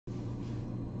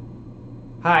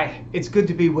Hi, it's good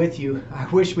to be with you. I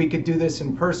wish we could do this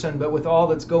in person, but with all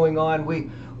that's going on, we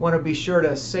want to be sure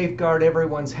to safeguard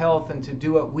everyone's health and to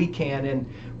do what we can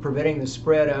in preventing the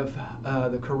spread of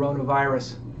the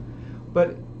coronavirus.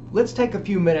 But let's take a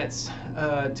few minutes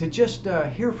to just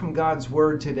hear from God's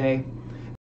Word today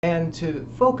and to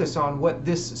focus on what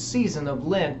this season of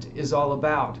Lent is all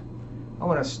about. I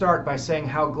want to start by saying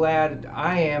how glad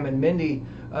I am and Mindy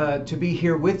to be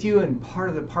here with you and part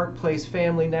of the Park Place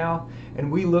family now. And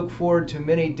we look forward to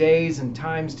many days and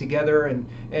times together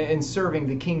and serving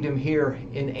the kingdom here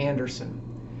in Anderson.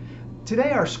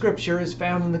 Today our scripture is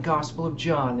found in the Gospel of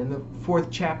John in the 4th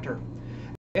chapter.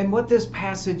 And what this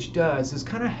passage does is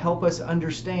kind of help us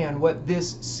understand what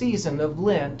this season of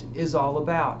Lent is all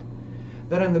about.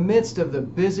 That in the midst of the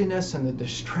busyness and the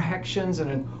distractions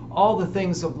and in all the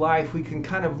things of life, we can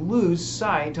kind of lose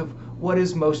sight of what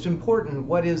is most important,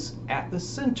 what is at the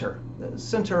center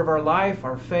of our life,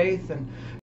 our faith,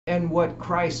 and what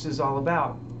Christ is all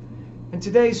about. And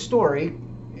today's story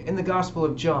in the Gospel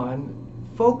of John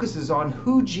focuses on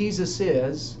who Jesus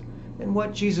is and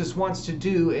what Jesus wants to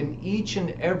do in each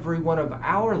and every one of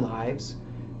our lives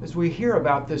as we hear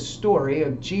about this story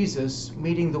of Jesus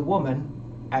meeting the woman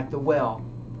at the well.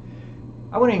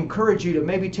 I want to encourage you to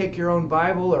maybe take your own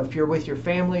Bible, or if you're with your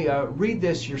family, read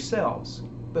this yourselves.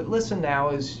 But listen now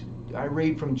as I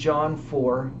read from John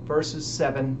 4, verses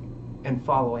 7 and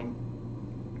following.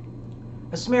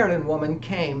 A Samaritan woman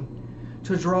came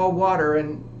to draw water,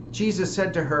 and Jesus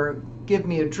said to her, "Give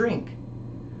me a drink,"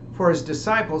 for his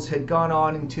disciples had gone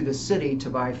on into the city to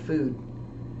buy food.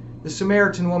 The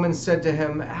Samaritan woman said to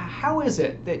him, "How is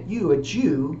it that you, a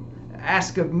Jew,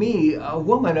 ask of me, a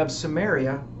woman of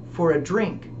Samaria, for a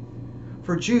drink?"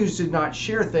 For Jews did not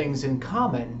share things in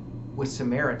common with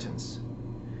Samaritans.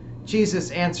 Jesus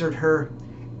answered her,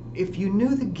 "If you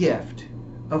knew the gift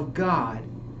of God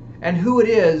and who it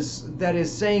is that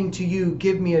is saying to you,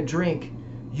 'Give me a drink,'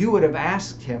 you would have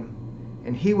asked him,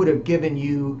 and he would have given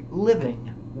you living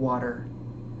water."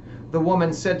 The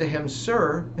woman said to him,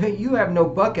 "Sir, you have no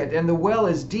bucket, and the well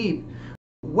is deep.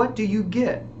 What do you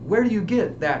get? Where do you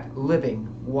get that living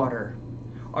water?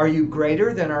 Are you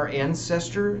greater than our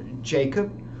ancestor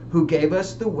Jacob, who gave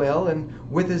us the well and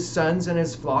with his sons and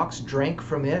his flocks drank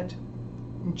from it?"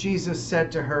 Jesus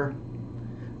said to her,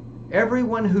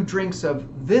 "Everyone who drinks of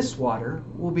this water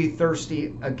will be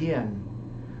thirsty again.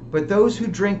 But those who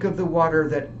drink of the water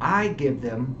that I give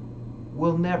them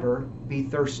will never be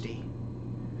thirsty.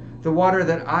 The water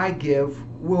that I give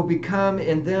will become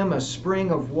in them a spring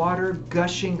of water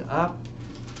gushing up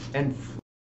and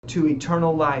to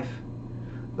eternal life."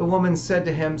 The woman said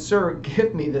to him, "Sir,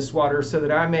 give me this water so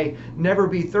that I may never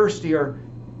be thirsty or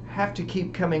have to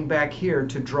keep coming back here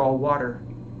to draw water."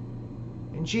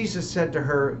 And Jesus said to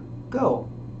her, "Go,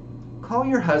 call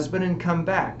your husband and come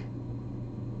back."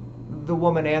 The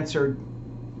woman answered,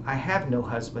 "I have no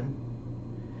husband."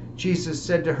 Jesus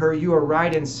said to her, "You are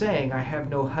right in saying, 'I have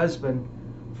no husband,'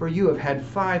 for you have had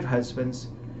 5 husbands,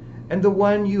 and the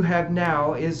one you have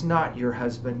now is not your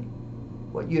husband.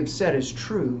 What you have said is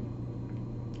true."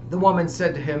 The woman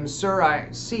said to him, "Sir, I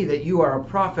see that you are a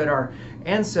prophet. Our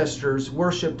ancestors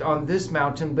worshipped on this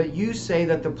mountain, but you say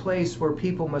that the place where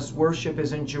people must worship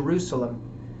is in Jerusalem."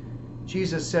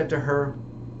 Jesus said to her,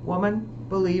 "Woman,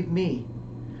 believe me,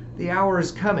 the hour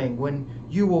is coming when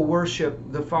you will worship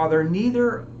the Father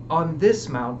neither on this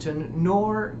mountain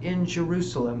nor in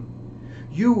Jerusalem.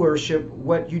 You worship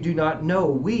what you do not know.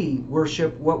 We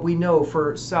worship what we know,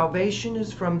 for salvation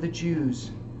is from the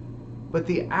Jews. But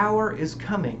the hour is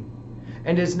coming,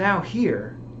 and is now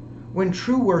here, when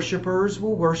true worshipers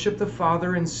will worship the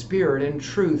Father in spirit and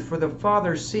truth, for the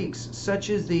Father seeks such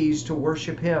as these to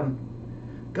worship him.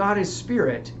 God is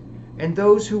spirit, and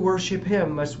those who worship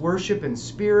him must worship in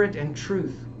spirit and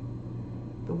truth."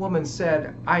 The woman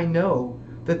said, "I know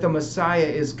that the Messiah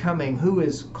is coming, who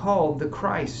is called the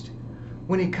Christ.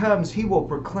 When he comes, he will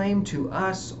proclaim to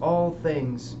us all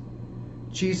things."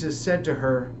 Jesus said to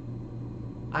her,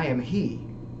 "I am he,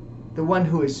 the one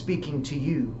who is speaking to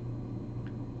you."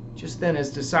 Just then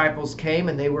his disciples came,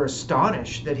 and they were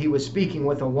astonished that he was speaking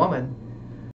with a woman.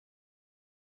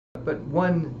 But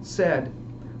one said,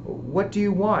 "What do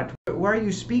you want? Why are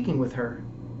you speaking with her?"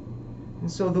 And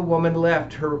so the woman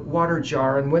left her water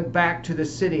jar and went back to the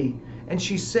city, and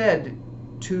she said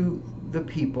to the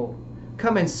people,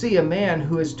 "Come and see a man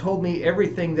who has told me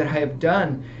everything that I have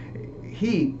done.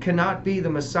 He cannot be the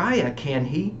Messiah, can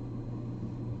he?"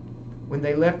 When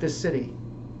they left the city,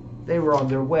 they were on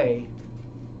their way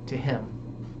to him.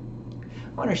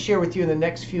 I want to share with you in the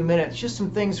next few minutes just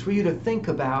some things for you to think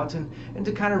about and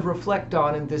to kind of reflect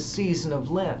on in this season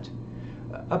of Lent.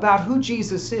 about who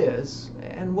Jesus is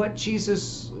and what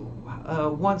Jesus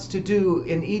wants to do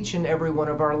in each and every one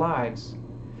of our lives.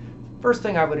 First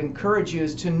thing I would encourage you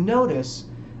is to notice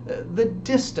the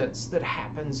distance that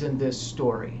happens in this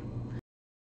story.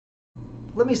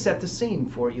 Let me set the scene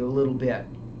for you a little bit.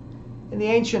 In the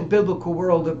ancient biblical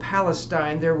world of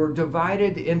Palestine, there were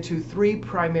divided into three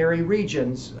primary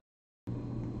regions: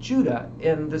 Judah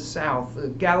in the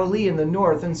south, Galilee in the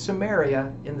north, and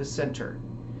Samaria in the center.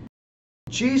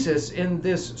 Jesus in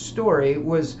this story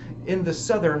was in the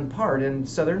southern part, in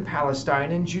southern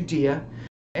Palestine, in Judea,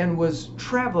 and was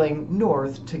traveling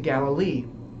north to Galilee.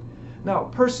 Now,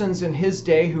 persons in his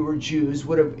day who were Jews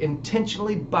would have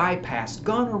intentionally bypassed,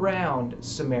 gone around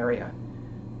Samaria.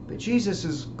 But Jesus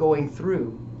is going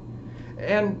through.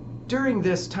 And during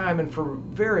this time, and for a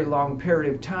very long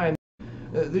period of time,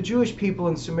 the Jewish people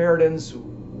and Samaritans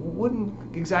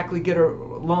wouldn't exactly get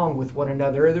along with one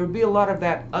another. There would be a lot of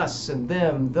that us and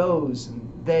them, those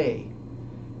and they.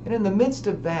 And in the midst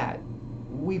of that,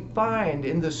 we find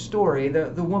in the story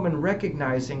the woman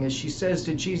recognizing, as she says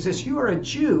to Jesus, "You are a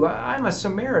Jew, I'm a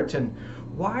Samaritan.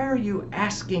 Why are you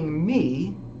asking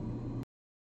me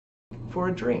for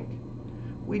a drink?"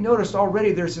 We noticed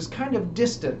already there's this kind of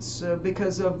distance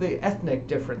because of the ethnic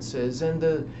differences and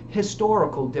the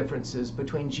historical differences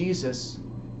between Jesus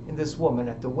and this woman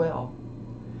at the well.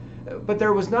 But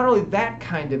there was not only that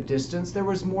kind of distance, there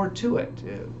was more to it.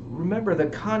 Remember the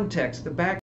context, the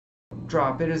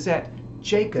backdrop. It is at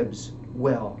Jacob's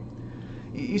well.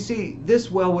 You see,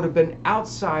 this well would have been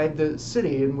outside the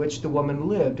city in which the woman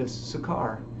lived, of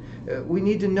Sychar. We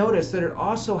need to notice that it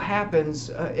also happens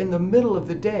in the middle of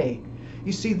the day.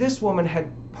 You see, this woman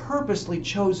had purposely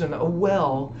chosen a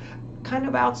well kind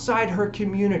of outside her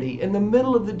community in the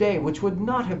middle of the day, which would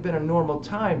not have been a normal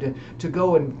time to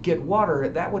go and get water.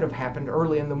 That would have happened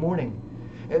early in the morning.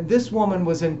 This woman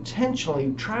was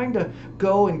intentionally trying to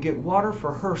go and get water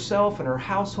for herself and her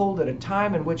household at a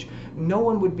time in which no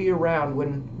one would be around,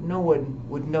 when no one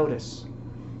would notice.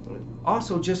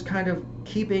 Also, just kind of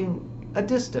keeping a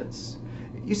distance.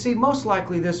 You see, most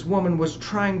likely this woman was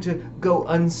trying to go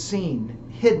unseen,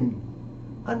 hidden,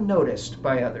 unnoticed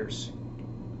by others.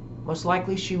 Most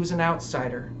likely she was an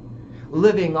outsider,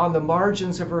 living on the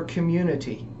margins of her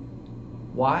community.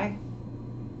 Why?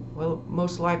 Well,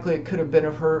 most likely it could have been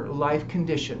of her life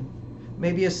condition.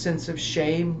 Maybe a sense of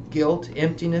shame, guilt,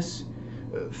 emptiness,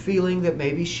 feeling that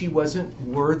maybe she wasn't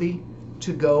worthy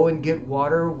to go and get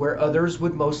water where others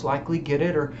would most likely get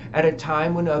it, or at a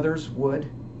time when others would.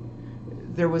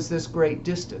 There was this great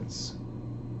distance.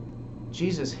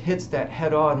 Jesus hits that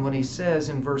head on when he says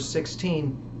in verse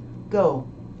 16, "Go,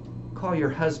 call your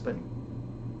husband."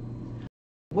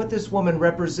 What this woman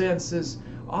represents is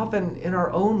often in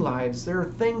our own lives, there are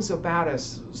things about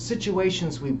us,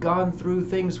 situations we've gone through,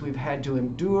 things we've had to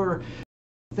endure,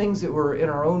 things that were in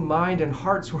our own mind and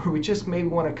hearts where we just maybe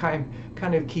want to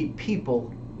kind of keep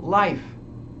people, life,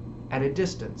 at a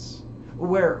distance,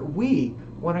 where we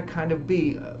want to kind of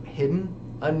be hidden,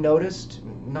 unnoticed,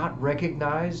 not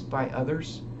recognized by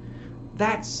others.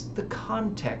 That's the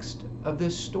context of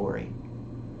this story.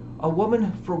 A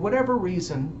woman, for whatever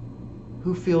reason,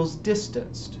 who feels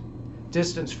distanced.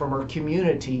 Distance from her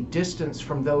community, distance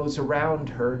from those around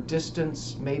her,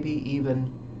 distance maybe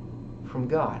even from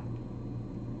God.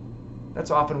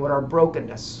 That's often what our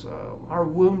brokenness, our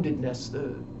woundedness,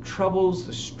 the troubles,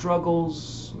 the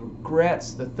struggles,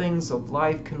 regrets, the things of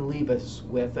life can leave us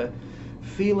with, a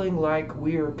feeling like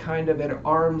we're kind of at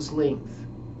arm's length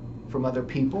from other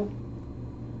people,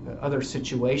 other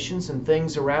situations and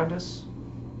things around us,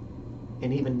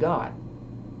 and even God.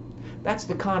 That's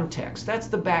the context. That's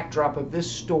the backdrop of this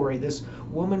story, this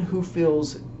woman who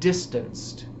feels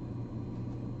distanced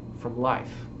from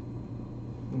life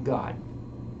and God.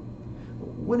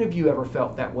 When have you ever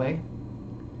felt that way?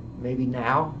 Maybe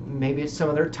now, maybe at some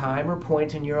other time or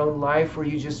point in your own life where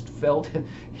you just felt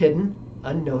hidden,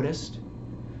 unnoticed.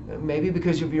 Maybe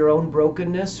because of your own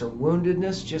brokenness or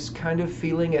woundedness, just kind of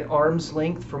feeling at arm's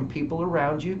length from people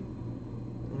around you,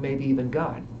 maybe even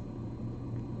God.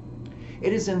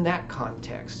 It is in that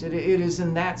context, it is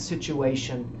in that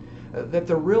situation that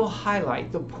the real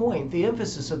highlight, the point, the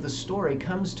emphasis of the story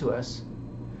comes to us,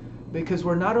 because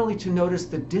we're not only to notice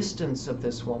the distance of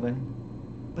this woman,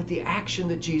 but the action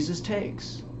that Jesus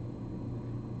takes.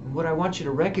 And what I want you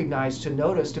to recognize, to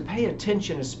notice, to pay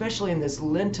attention, especially in this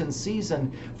Lenten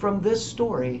season, from this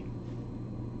story,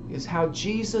 is how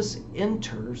Jesus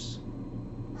enters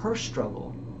her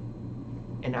struggle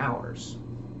and ours.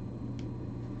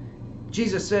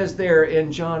 Jesus says there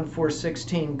in John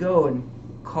 4:16, "Go and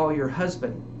call your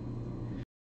husband."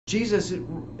 Jesus,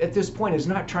 at this point, is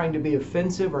not trying to be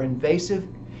offensive or invasive.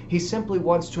 He simply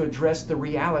wants to address the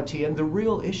reality and the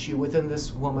real issue within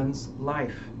this woman's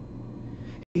life.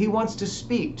 He wants to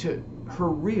speak to her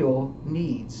real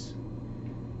needs.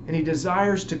 And he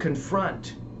desires to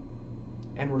confront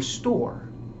and restore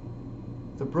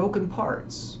the broken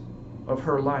parts of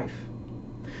her life.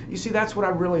 You see, that's what I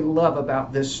really love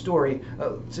about this story,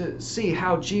 to see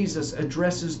how Jesus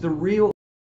addresses the real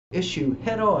issue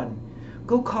head on.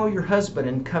 Go call your husband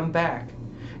and come back.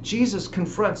 Jesus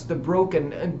confronts the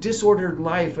broken and disordered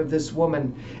life of this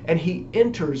woman, and he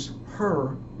enters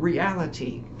her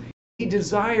reality. He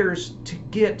desires to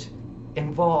get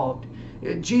involved.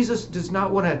 Jesus does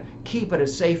not want to keep at a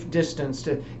safe distance,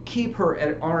 to keep her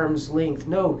at arm's length.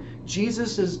 No,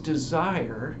 Jesus'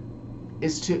 desire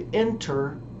is to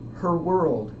enter her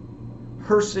world,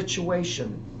 her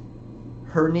situation,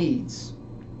 her needs.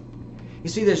 You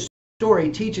see, this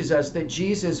story teaches us that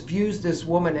Jesus views this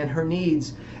woman and her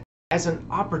needs as an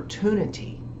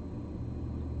opportunity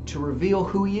to reveal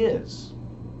who he is,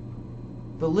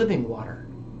 the living water,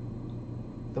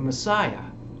 the Messiah,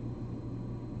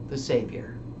 the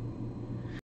Savior.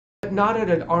 But not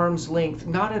at an arm's length,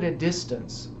 not at a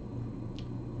distance,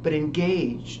 but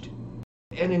engaged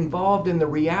and involved in the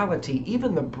reality,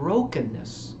 even the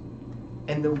brokenness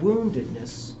and the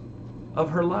woundedness of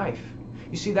her life.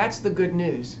 You see, that's the good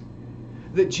news.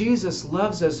 That Jesus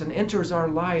loves us and enters our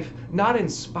life not in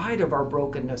spite of our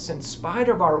brokenness, in spite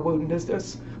of our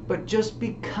woundedness, but just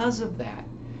because of that.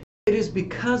 It is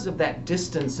because of that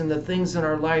distance and the things in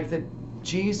our life that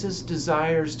Jesus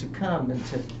desires to come and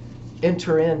to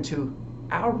enter into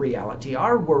our reality,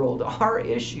 our world, our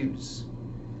issues.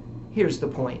 Here's the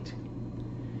point.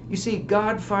 You see,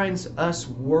 God finds us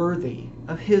worthy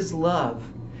of his love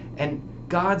and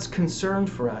God's concern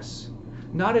for us,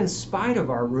 not in spite of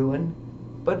our ruin,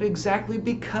 but exactly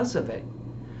because of it.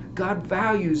 God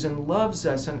values and loves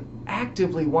us and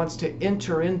actively wants to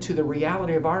enter into the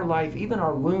reality of our life, even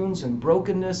our wounds and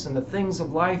brokenness and the things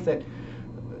of life that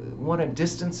want to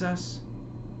distance us,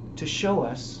 to show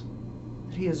us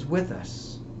that he is with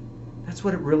us. That's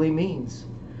what it really means.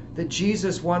 That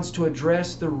Jesus wants to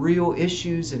address the real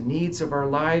issues and needs of our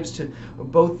lives, to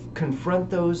both confront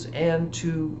those and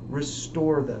to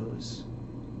restore those.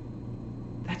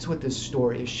 That's what this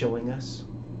story is showing us.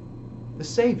 The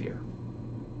Savior,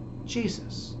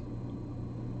 Jesus,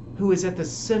 who is at the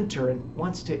center and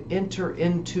wants to enter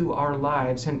into our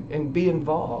lives and be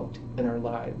involved in our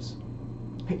lives.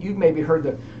 You've maybe heard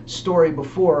the story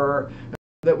before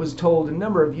that was told a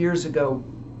number of years ago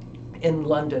in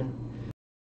London.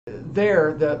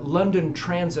 There, the London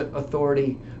Transit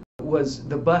Authority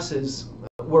the buses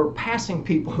were passing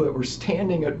people that were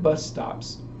standing at bus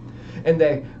stops. And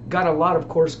they got a lot of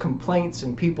course, complaints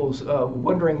and people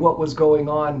wondering what was going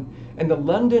on. And the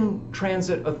London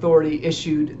Transit Authority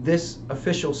issued this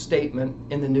official statement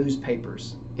in the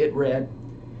newspapers. It read,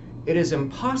 "It is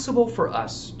impossible for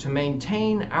us to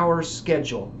maintain our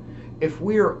schedule if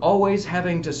we are always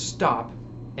having to stop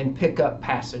and pick up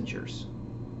passengers."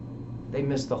 They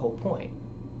missed the whole point.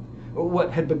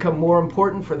 What had become more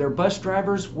important for their bus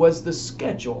drivers was the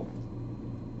schedule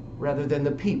rather than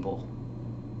the people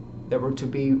that were to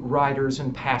be riders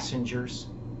and passengers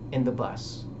in the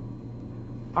bus.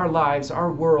 Our lives,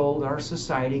 our world, our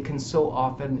society can so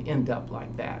often end up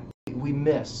like that. We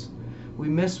miss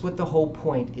what the whole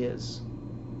point is.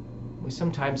 We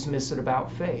sometimes miss it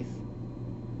about faith.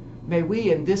 May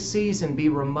we in this season be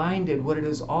reminded what it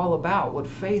is all about, what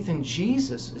faith in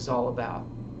Jesus is all about.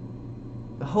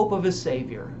 The hope of a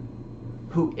Savior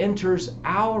who enters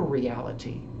our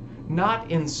reality, not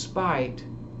in spite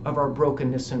of our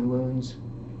brokenness and wounds,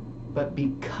 but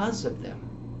because of them.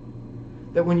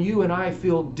 That when you and I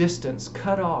feel distance,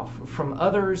 cut off from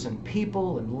others and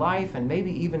people and life and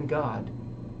maybe even God,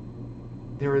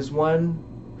 there is one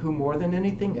who more than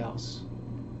anything else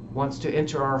wants to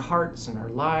enter our hearts and our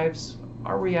lives,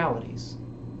 our realities,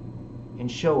 and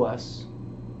show us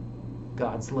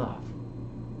God's love.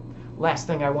 Last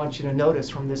thing I want you to notice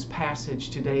from this passage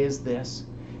today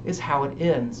is how it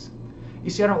ends. You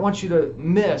see, I don't want you to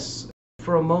miss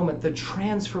for a moment the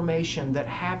transformation that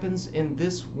happens in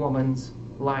this woman's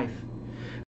life.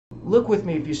 Look with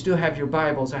me if you still have your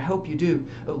Bibles. I hope you do.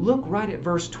 Look right at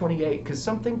verse 28 because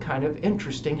something kind of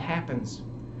interesting happens.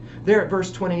 There at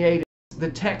verse 28, the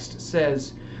text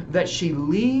says that she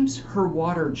leaves her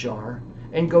water jar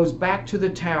and goes back to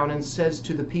the town and says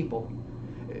to the people.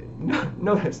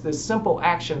 Notice this simple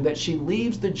action that she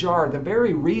leaves the jar, the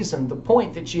very reason, the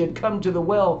point that she had come to the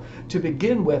well to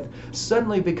begin with,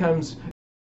 suddenly becomes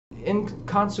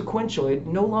inconsequential. It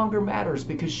no longer matters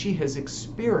because she has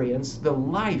experienced the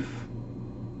life,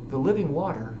 the living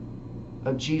water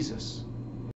of Jesus.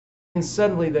 And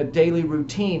suddenly the daily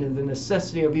routine and the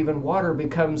necessity of even water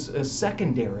becomes a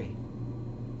secondary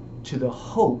to the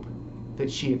hope that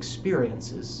she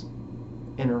experiences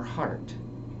in her heart.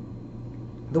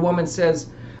 The woman says,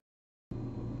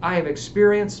 I have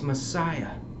experienced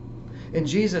Messiah. And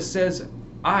Jesus says,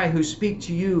 I who speak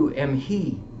to you am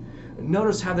he.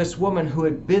 Notice how this woman who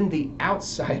had been the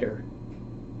outsider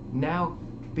now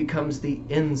becomes the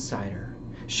insider.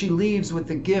 She leaves with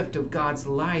the gift of God's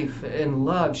life and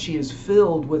love. She is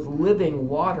filled with living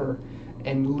water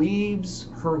and leaves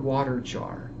her water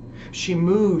jar. She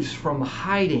moves from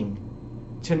hiding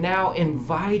to now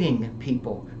inviting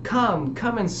people. Come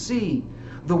and see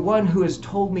the one who has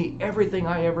told me everything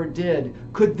I ever did.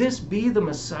 Could this be the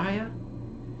Messiah?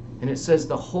 And it says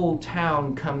the whole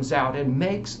town comes out and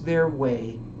makes their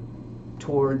way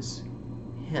towards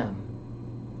him.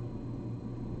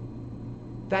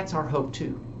 That's our hope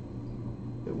too.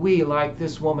 That we, like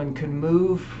this woman, can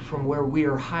move from where we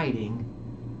are hiding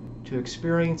to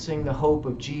experiencing the hope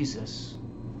of Jesus,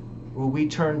 where we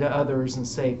turn to others and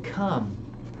say, come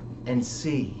and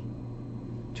see.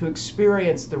 To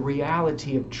experience the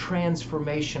reality of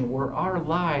transformation where our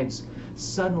lives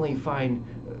suddenly find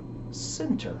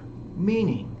center,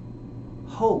 meaning,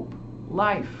 hope,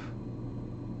 life,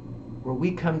 where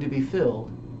we come to be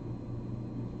filled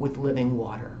with living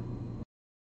water.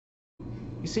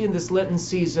 You see, in this Lenten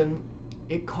season,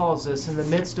 it calls us in the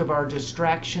midst of our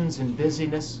distractions and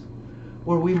busyness,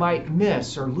 where we might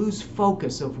miss or lose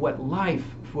focus of what life,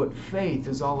 what faith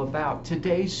is all about.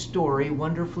 Today's story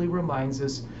wonderfully reminds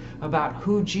us about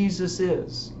who Jesus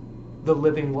is, the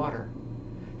living water,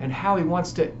 and how he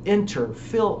wants to enter,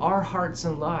 fill our hearts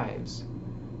and lives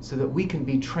so that we can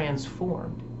be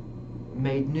transformed,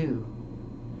 made new,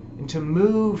 and to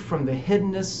move from the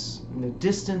hiddenness and the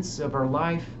distance of our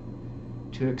life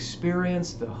to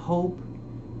experience the hope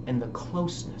and the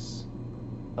closeness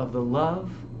of the love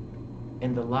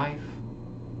and the life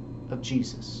of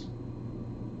Jesus.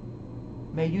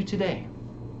 May you today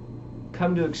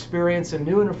come to experience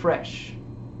anew and afresh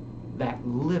that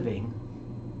living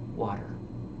water.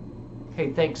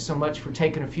 Hey, thanks so much for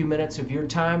taking a few minutes of your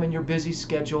time and your busy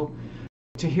schedule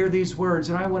to hear these words,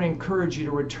 and I want to encourage you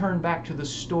to return back to the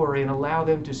story and allow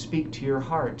them to speak to your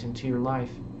heart and to your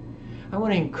life. I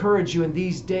want to encourage you in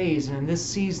these days and in this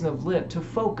season of Lent to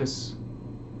focus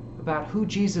about who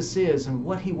Jesus is and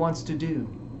what he wants to do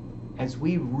as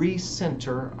we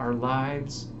recenter our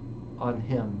lives on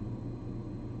him.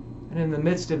 And in the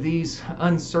midst of these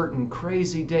uncertain,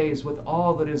 crazy days with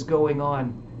all that is going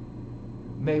on,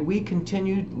 may we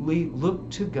continually look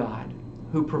to God,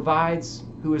 who provides,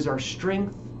 who is our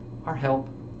strength, our help,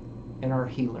 and our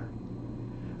healer.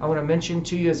 I want to mention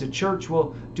to you, as a church,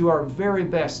 we'll do our very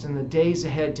best in the days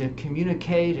ahead to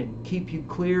communicate and keep you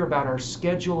clear about our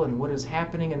schedule and what is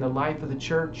happening in the life of the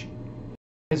church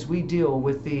as we deal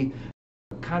with the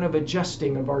kind of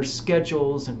adjusting of our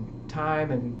schedules and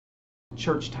time and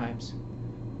church times.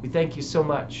 We thank you so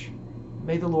much.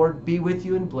 May the Lord be with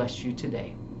you and bless you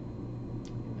today.